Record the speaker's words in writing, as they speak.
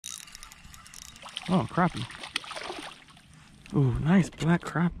Oh, crappie. Ooh, nice black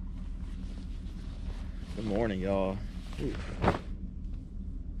crappie. Good morning, y'all. It's a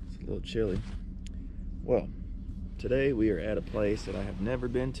little chilly. Well, today we are at a place that I have never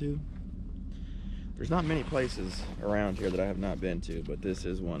been to. There's not many places around here that I have not been to, but this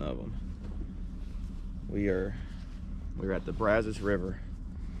is one of them. We're at the Brazos River,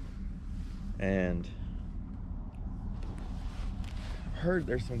 and I've heard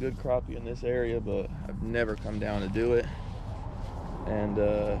there's some good crappie in this area, but I've never come down to do it. And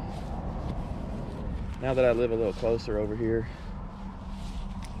now that I live a little closer over here,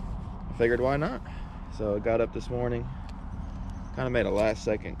 I figured why not. So I got up this morning, kind of made a last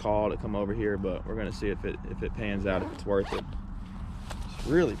second call to come over here, but we're gonna see if it pans out, if it's worth it. It's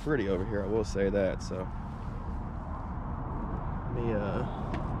really pretty over here, I will say that. So let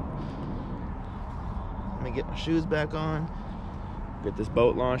me get my shoes back on, get this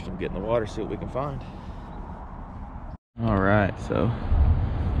boat launched, and get in the water, see what we can find. All right, so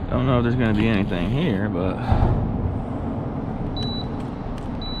don't know if there's gonna be anything here, but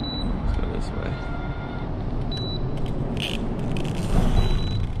let's go this way.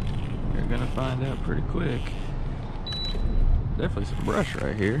 You're gonna find out pretty quick. Definitely some brush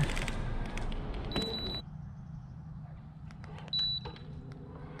right here.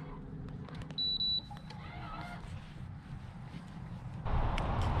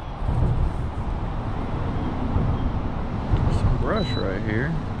 Some brush right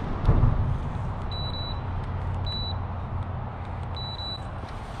here.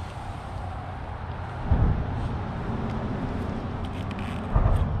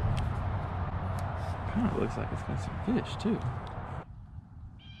 Kind of looks like it's got some fish too.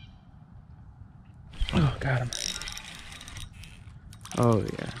 Oh, got him. Oh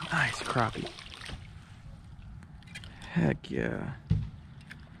yeah, nice crappie. Heck yeah.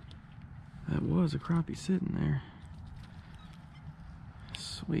 That was a crappie sitting there.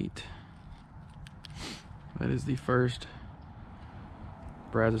 Sweet. That is the first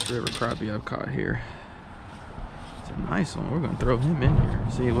Brazos River crappie I've caught here. It's a nice one. We're gonna throw him in here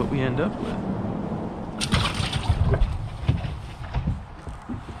and see what we end up with.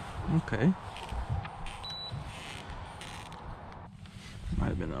 Okay. Might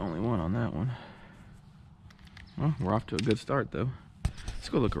have been the only one on that one. Well, we're off to a good start though. Let's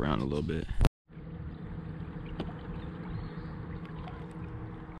go look around a little bit.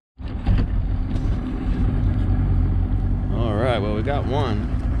 All right, well, we got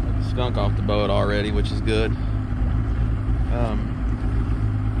one skunk off the boat already, which is good.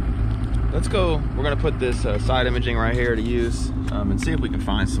 Let's go. We're gonna put this side imaging right here to use and see if we can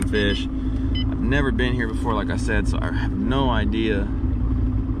find some fish. I've never been here before, like I said, so I have no idea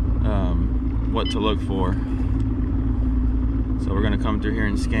what to look for. So we're gonna come through here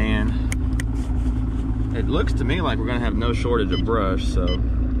and scan. It looks to me like we're gonna have no shortage of brush, so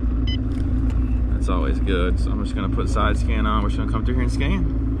that's always good. So I'm just gonna put side scan on. We're just gonna come through here and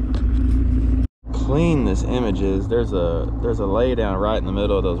scan. Clean this images. There's a lay down right in the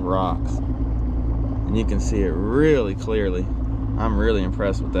middle of those rocks, and you can see it really clearly. I'm really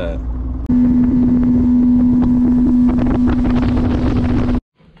impressed with that.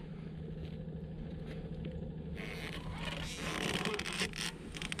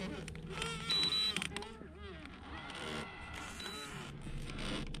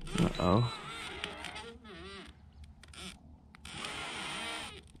 Uh-oh.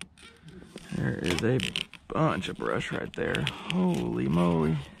 There is a bunch of brush right there. Holy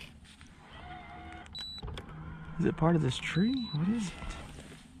moly. Is it part of this tree? What is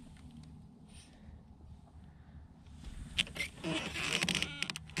it? I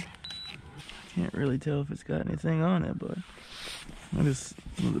can't really tell if it's got anything on it, but that is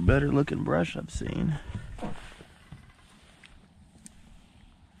some of the better looking brush I've seen.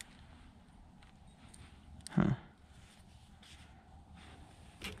 Huh.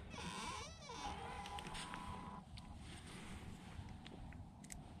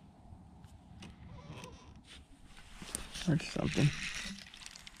 There's something.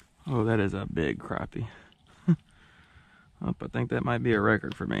 Oh, that is a big crappie. Oh, I think that might be a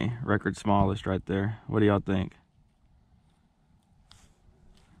record for me. Record smallest right there. What do y'all think?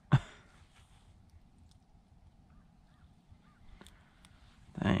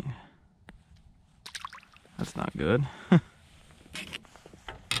 Dang. That's not good. This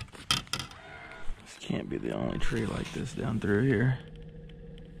can't be the only tree like this down through here.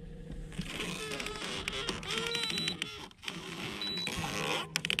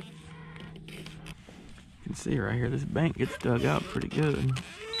 You can see right here, this bank gets dug out pretty good. There's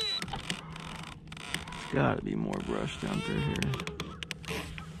gotta be more brush down through here.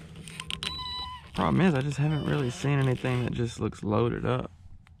 Problem is, I just haven't really seen anything that just looks loaded up.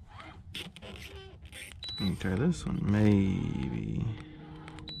 Okay, this one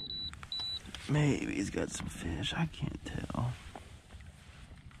maybe he's got some fish. I can't tell.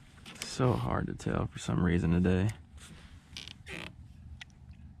 It's so hard to tell for some reason today.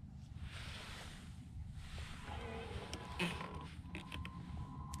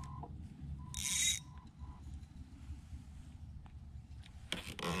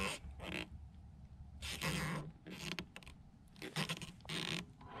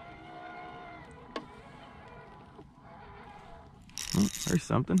 There's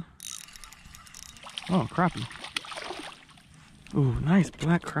something. Oh, crappie. Ooh, nice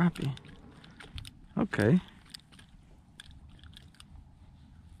black crappie. Okay.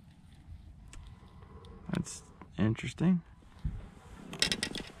 That's interesting. It's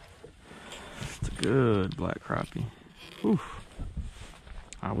a good black crappie. Oof.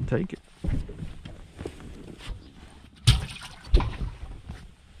 I will take it.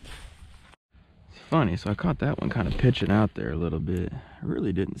 Funny, so I caught that one kind of pitching out there a little bit. I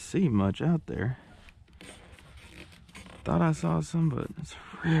really didn't see much out there. Thought I saw some, but it's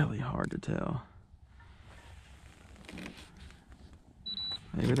really hard to tell.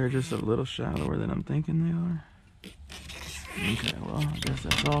 Maybe they're just a little shallower than I'm thinking they are. Okay, well, I guess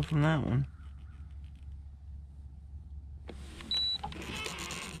that's all from that one.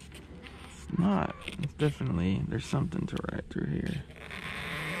 It's not. It's definitely, there's something to right through here.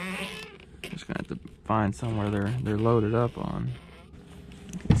 Just gonna have to find somewhere they're loaded up on.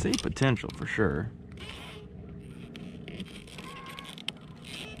 You can see potential for sure.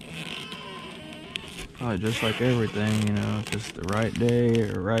 Probably just like everything, you know, just the right day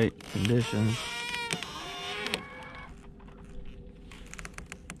or right conditions.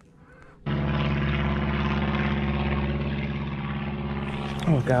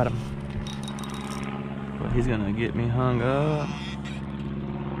 Oh, got him. But he's gonna get me hung up.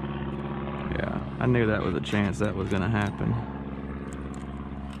 Yeah, I knew that was a chance that was gonna happen.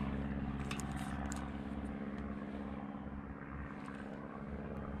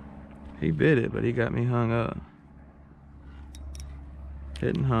 He bit it, but he got me hung up.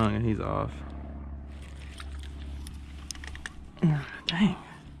 Hit and hung, and he's off. Dang.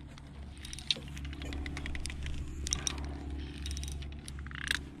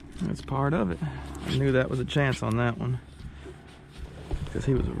 That's part of it. I knew that was a chance on that one, because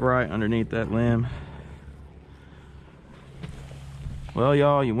he was right underneath that limb. Well,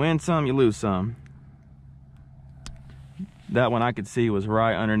 y'all, you win some, you lose some. That one I could see was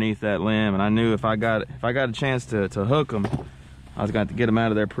right underneath that limb, and I knew if I got a chance to hook him, I was going to get him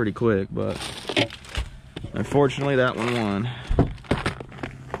out of there pretty quick. But unfortunately, that one won.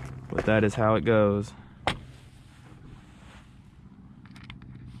 But that is how it goes. I'm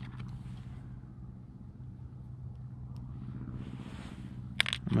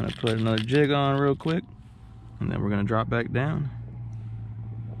going to put another jig on real quick, and then we're going to drop back down.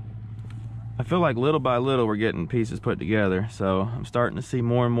 I feel like little by little we're getting pieces put together, so I'm starting to see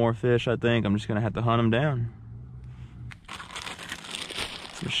more and more fish. I think I'm just gonna have to hunt them down.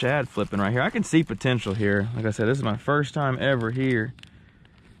 Some shad flipping right here. I can see potential here. Like I said, this is my first time ever here,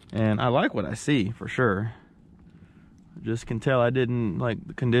 and I like what I see for sure. I just can tell I didn't, like,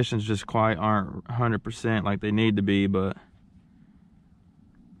 the conditions just quite aren't 100% like they need to be, but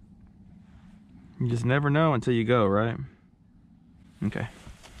you just never know until you go, right? Okay.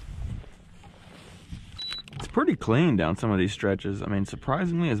 It's pretty clean down some of these stretches. I mean,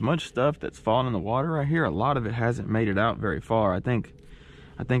 surprisingly, as much stuff that's fallen in the water right here, a lot of it hasn't made it out very far. I think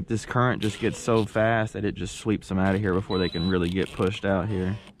this current just gets so fast that it just sweeps them out of here before they can really get pushed out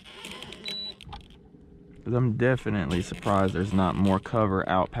here. Because I'm definitely surprised there's not more cover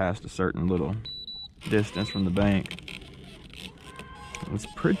out past a certain little distance from the bank. It's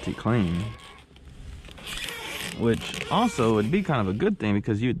pretty clean. Which also would be kind of a good thing,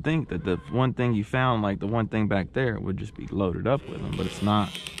 because you'd think that the one thing you found, like the one thing back there, would just be loaded up with them, but it's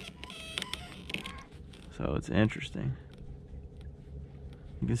not. So it's interesting.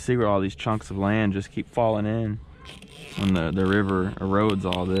 You can see where all these chunks of land just keep falling in when the river erodes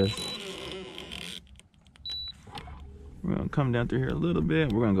all this. We're gonna come down through here a little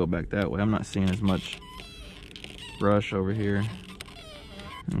bit. We're gonna go back that way. I'm not seeing as much brush over here.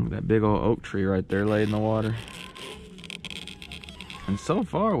 Look at that big old oak tree right there laid in the water. And so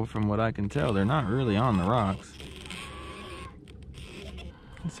far, from what I can tell, they're not really on the rocks.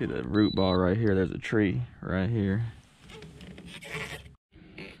 You see the root ball right here. There's a tree right here.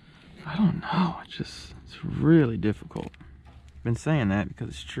 I don't know. It's really difficult. I've been saying that because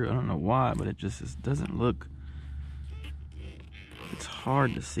it's true. I don't know why, but it doesn't look. It's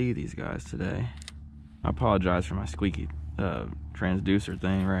hard to see these guys today. I apologize for my squeaky transducer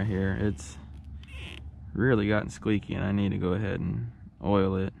thing right here. It's really gotten squeaky and I need to go ahead and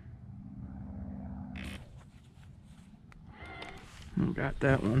oil it. Got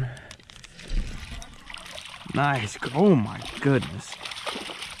that one. Nice. Oh my goodness.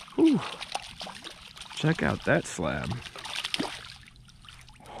 Whew. Check out that slab.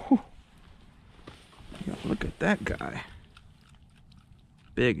 Whew. Look at that guy.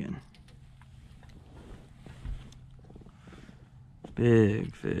 Biggin'.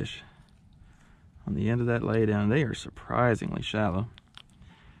 Big fish. On the end of that laydown, they are surprisingly shallow.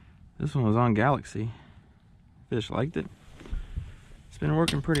 This one was on Galaxy. Fish liked it. It's been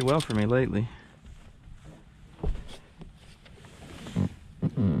working pretty well for me lately.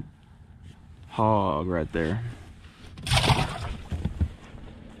 Hog right there.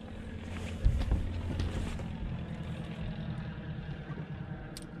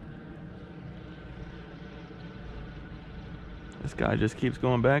 This guy just keeps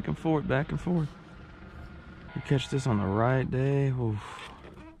going back and forth, back and forth. You catch this on the right day, oof.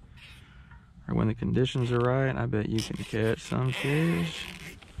 Or when the conditions are right, I bet you can catch some fish.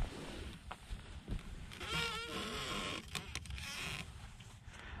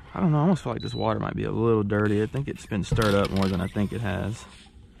 I don't know, I almost feel like this water might be a little dirty. I think it's been stirred up more than I think it has.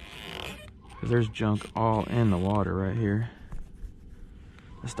 Because there's junk all in the water right here.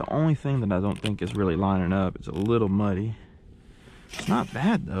 That's the only thing that I don't think is really lining up. It's a little muddy. It's not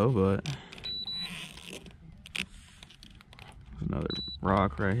bad though, but... There's another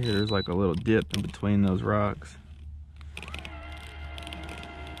rock right here. There's like a little dip in between those rocks.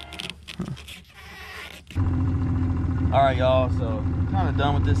 Alright y'all, so kind of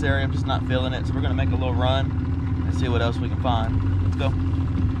done with this area. I'm just not feeling it, so we're gonna make a little run and see what else we can find. Let's go.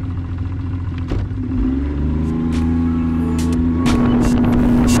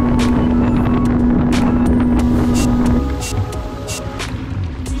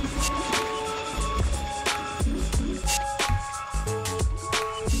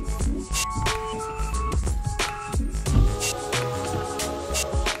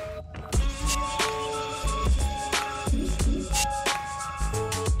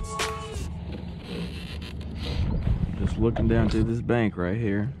 Looking down to this bank right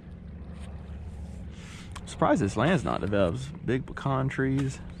here. I'm surprised this land's not developed. Big pecan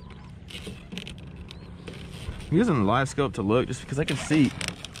trees. I'm using the live scope to look just because I can see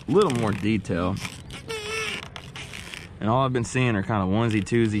a little more detail. And all I've been seeing are kind of onesie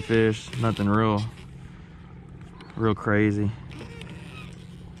twosie fish. Nothing real crazy.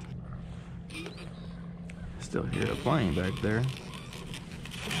 Still hear a plane back there.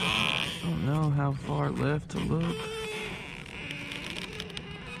 Don't know how far left to look.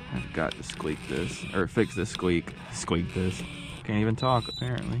 I've got to squeak this, or fix this squeak this. Can't even talk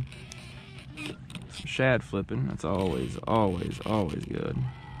apparently. Some shad flipping, that's always good.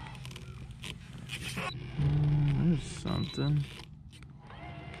 There's something.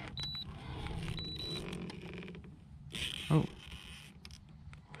 Oh.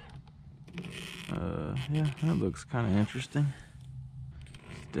 Yeah, that looks kind of interesting.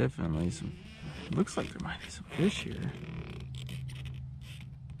 Definitely some, looks like there might be some fish here.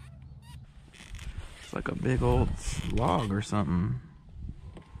 It's like a big old log or something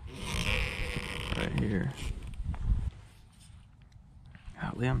right here.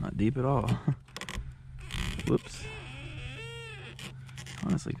 Golly, I'm not deep at all. Whoops.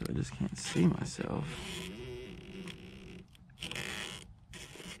 Honestly, I just can't see myself.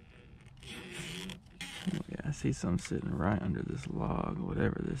 Oh, yeah, I see some sitting right under this log,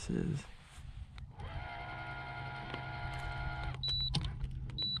 whatever this is.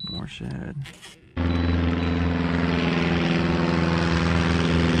 More shad.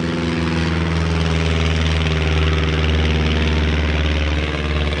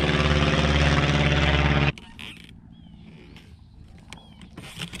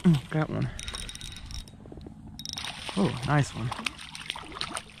 Got one. Oh, nice one.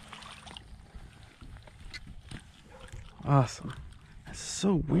 Awesome. That's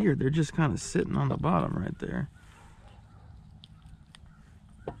so weird. They're just kind of sitting on the bottom right there.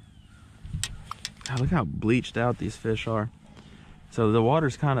 God, look how bleached out these fish are. So the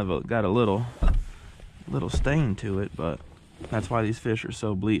water's kind of got a little stain to it, but that's why these fish are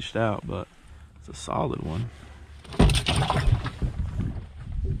so bleached out, but it's a solid one.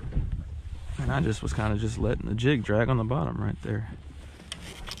 And I just was kind of just letting the jig drag on the bottom right there.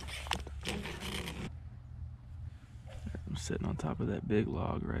 I'm sitting on top of that big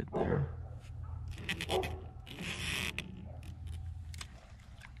log right there.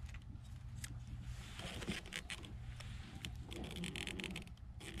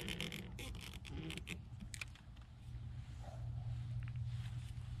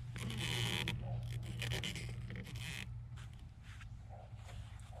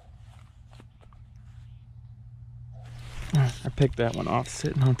 I picked that one off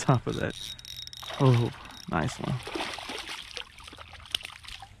sitting on top of that. Oh, nice one.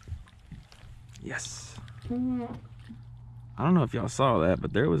 Yes. I don't know if y'all saw that,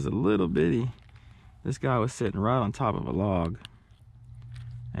 but there was a little bitty. This guy was sitting right on top of a log.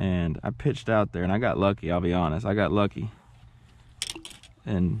 And I pitched out there and I got lucky, I'll be honest. I got lucky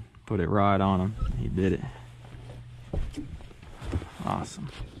and put it right on him. He did it. Awesome.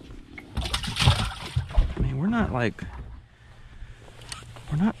 I mean, we're not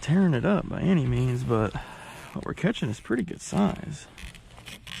tearing it up by any means, but what we're catching is pretty good size.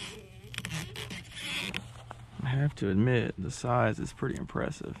 I have to admit, the size is pretty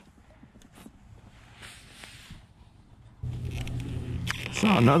impressive. I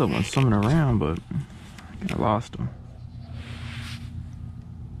saw another one swimming around, but I lost him.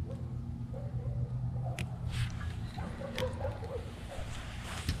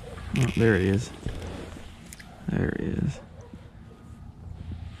 Oh, there he is. There he is.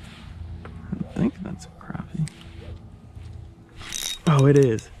 I think that's a crappie. Oh, it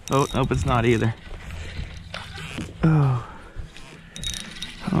is. Oh, nope, it's not either. Oh,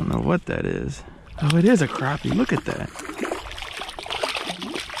 I don't know what that is. Oh, it is a crappie. Look at that.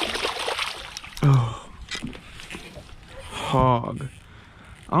 Oh, hog.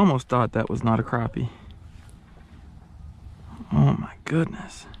 I almost thought that was not a crappie. Oh my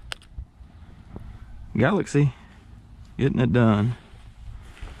goodness. Galaxy, getting it done.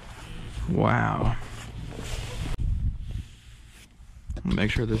 Wow.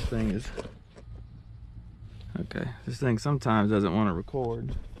 Make sure this thing is okay. This thing sometimes doesn't want to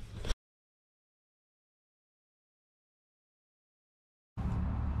record.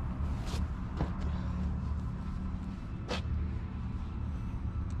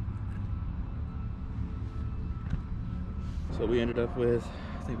 So we ended up with,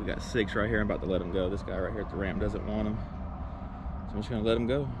 I think we got 6 right here. I'm about to let him go. This guy right here at the ramp doesn't want him, so I'm just gonna let him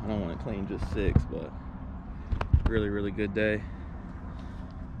go. I don't want to clean just 6, but really, really good day.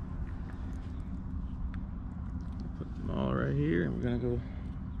 Put them all right here, and we're gonna go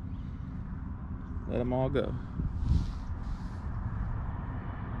let them all go.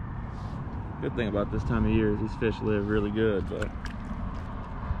 Good thing about this time of year is these fish live really good, but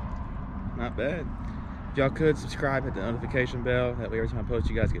not bad. If y'all could subscribe, hit the notification bell. That way every time I post,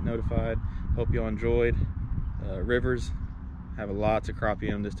 you guys get notified. Hope y'all enjoyed. Rivers have lots of crappie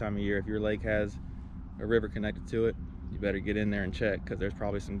in them this time of year. If your lake has a river connected to it, you better get in there and check, because there's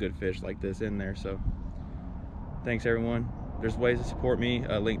probably some good fish like this in there. So thanks everyone. There's ways to support me,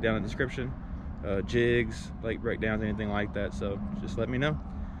 link down in the description. Jigs, lake breakdowns, anything like that. So just let me know.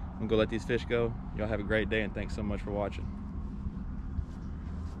 I'm gonna go let these fish go. Y'all have a great day, and thanks so much for watching.